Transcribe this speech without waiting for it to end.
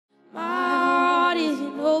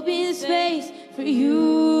for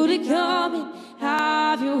you to come and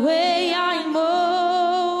have your way. I'm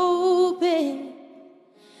open.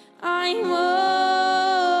 I'm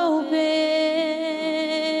open.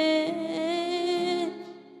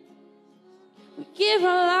 We give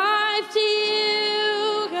our life to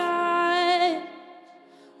you, God.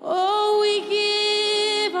 Oh, we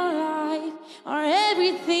give our life, our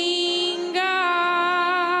everything,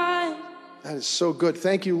 God. That is so good.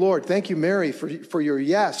 Thank you, Lord. Thank you, Mary, for your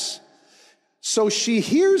yes. So she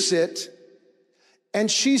hears it,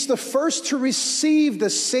 and she's the first to receive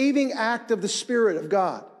the saving act of the Spirit of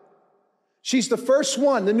God. She's the first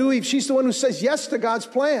one, the new Eve. She's the one who says yes to God's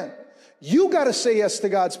plan. You got to say yes to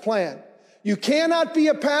God's plan. You cannot be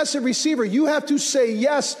a passive receiver. You have to say,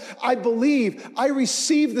 yes, I believe. I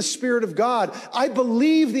receive the Spirit of God. I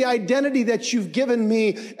believe the identity that you've given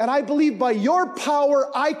me. And I believe by your power,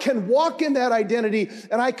 I can walk in that identity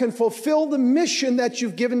and I can fulfill the mission that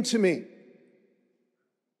you've given to me.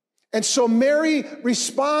 And so Mary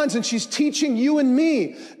responds, and she's teaching you and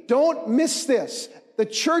me. Don't miss this. The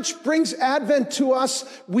church brings Advent to us.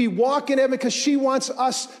 We walk in it because she wants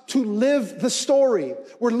us to live the story.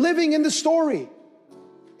 We're living in the story.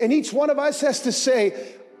 And each one of us has to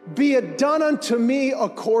say, be it done unto me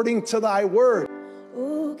according to thy word.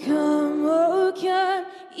 Oh, come,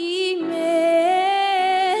 Emmanuel,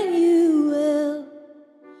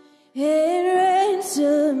 and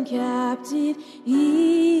ransom captive Israel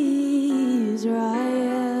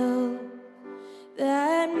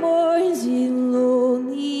that mourns in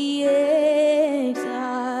lonely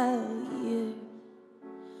exile here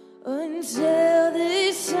until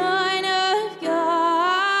the Son of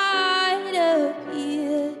God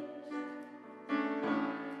appear.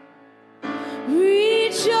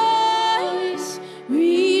 Rejoice,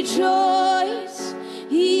 rejoice,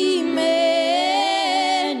 Emmanuel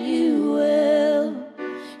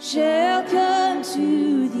shall come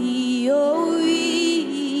to thee, O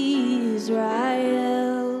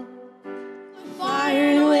Israel. Fire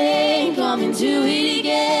and wind coming to it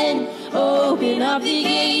again. Open up the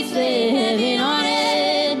gates, let heaven on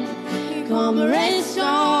end. Come rest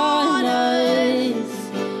on us.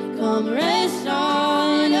 Come rest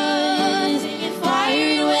on us. Fire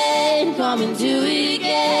and wind coming to it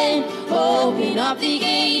again. Open up the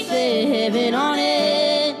gates, let heaven on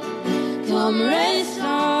end. Come rest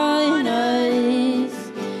on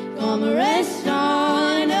us. Come rest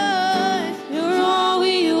on us. You're all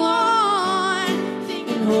we want.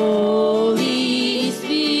 Singing Holy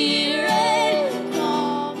Spirit,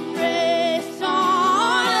 come rest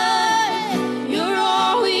on us. You're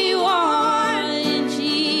all we want,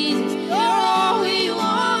 Jesus. You're all we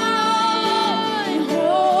want.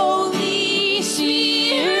 Holy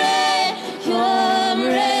Spirit, come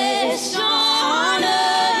rest on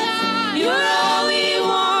us. You're all we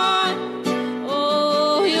want.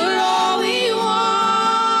 Oh, you're all we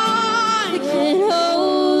want. And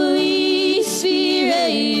Holy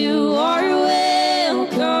Spirit, you are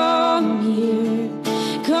welcome here.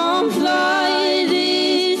 Come flood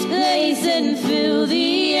this place and fill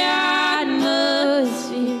the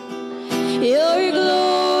atmosphere. Your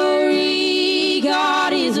glory,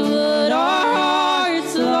 God, is what our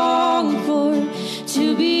hearts long for,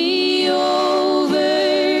 to be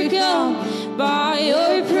overcome by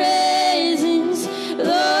your presence,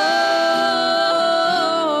 Lord.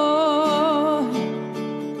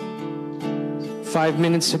 5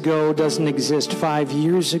 minutes ago doesn't exist. 5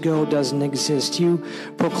 years ago doesn't exist. You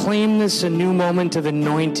proclaim this a new moment of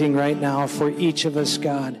anointing right now for each of us,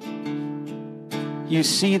 God. You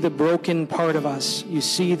see the broken part of us. You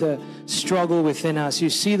see the struggle within us. You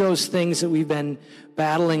see those things that we've been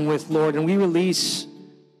battling with, Lord, and we release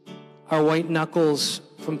our white knuckles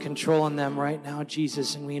from controlling them right now,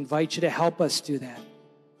 Jesus, and we invite you to help us do that.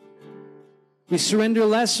 We surrender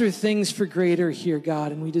lesser things for greater here,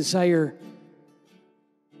 God, and we desire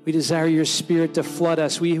your Spirit to flood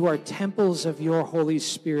us. We who are temples of your Holy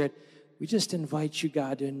Spirit, we just invite you,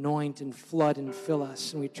 God, to anoint and flood and fill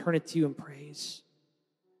us, and we turn it to you in praise.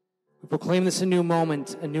 We proclaim this a new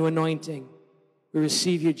moment, a new anointing. We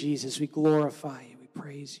receive you, Jesus. We glorify you. We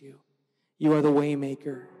praise you. You are the way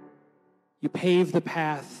maker. You pave the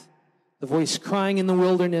path. The voice crying in the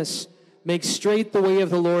wilderness, make straight the way of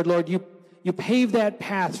the Lord. Lord, you pave that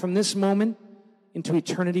path from this moment into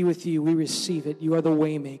eternity with you. We receive it. You are the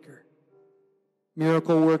way maker,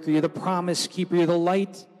 miracle worker. You're the promise keeper. You're the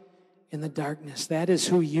light in the darkness. That is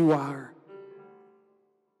who you are.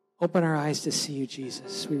 Open our eyes to see you,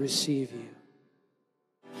 Jesus. We receive you.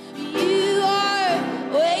 You are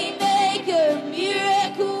way maker,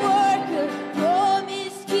 miracle worker,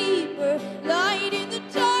 promise keeper, light in the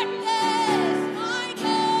darkness. My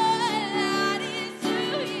God, that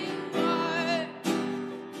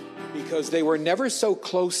because they were never so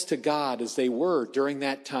close to God as they were during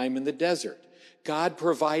that time in the desert. God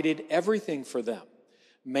provided everything for them.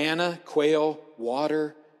 Manna, quail,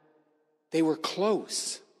 water. They were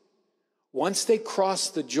close. Once they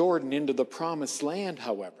crossed the Jordan into the promised land,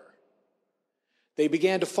 however, they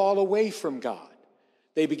began to fall away from God.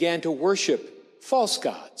 They began to worship false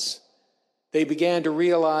gods. They began to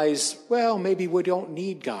realize, well, maybe we don't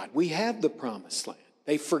need God. We have the promised land.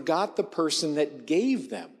 They forgot the person that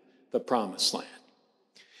gave them the promised land.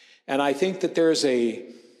 And I think that there's a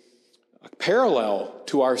parallel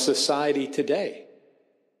to our society today.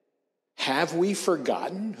 Have we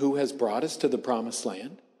forgotten who has brought us to the promised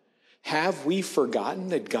land? Have we forgotten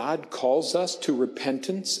that God calls us to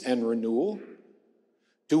repentance and renewal?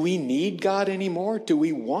 Do we need God anymore? Do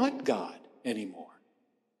we want God anymore?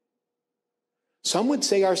 Some would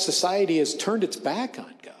say our society has turned its back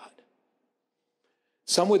on God.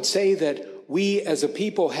 Some would say that we as a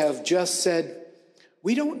people have just said,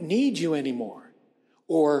 we don't need you anymore.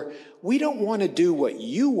 Or we don't want to do what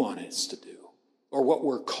you want us to do or what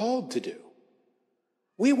we're called to do.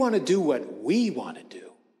 We want to do what we want to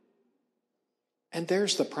do. And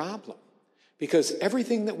there's the problem. Because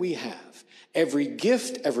everything that we have, every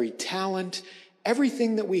gift, every talent,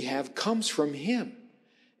 everything that we have comes from Him.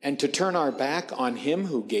 And to turn our back on Him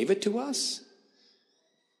who gave it to us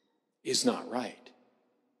is not right.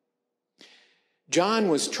 John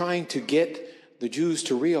was trying to get the Jews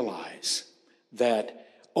to realize that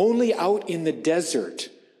only out in the desert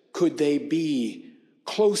could they be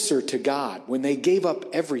closer to God when they gave up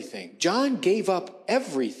everything. John gave up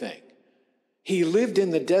everything. He lived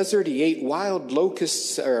in the desert. He ate wild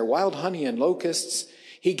locusts or wild honey and locusts.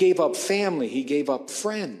 He gave up family. He gave up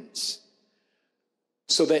friends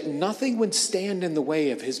so that nothing would stand in the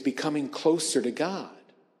way of his becoming closer to God.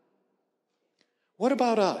 What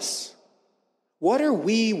about us? What are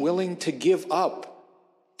we willing to give up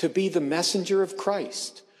to be the messenger of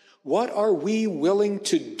Christ? What are we willing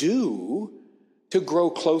to do to grow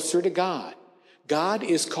closer to God? God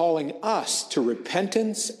is calling us to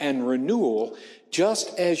repentance and renewal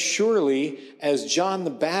just as surely as John the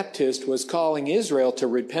Baptist was calling Israel to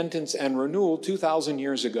repentance and renewal 2,000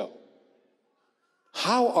 years ago.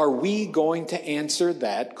 How are we going to answer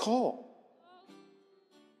that call?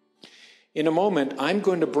 In a moment, I'm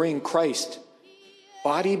going to bring Christ,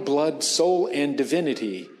 body, blood, soul, and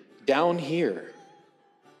divinity down here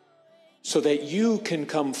so that you can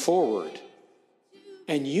come forward.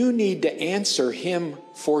 And you need to answer Him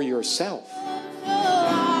for yourself.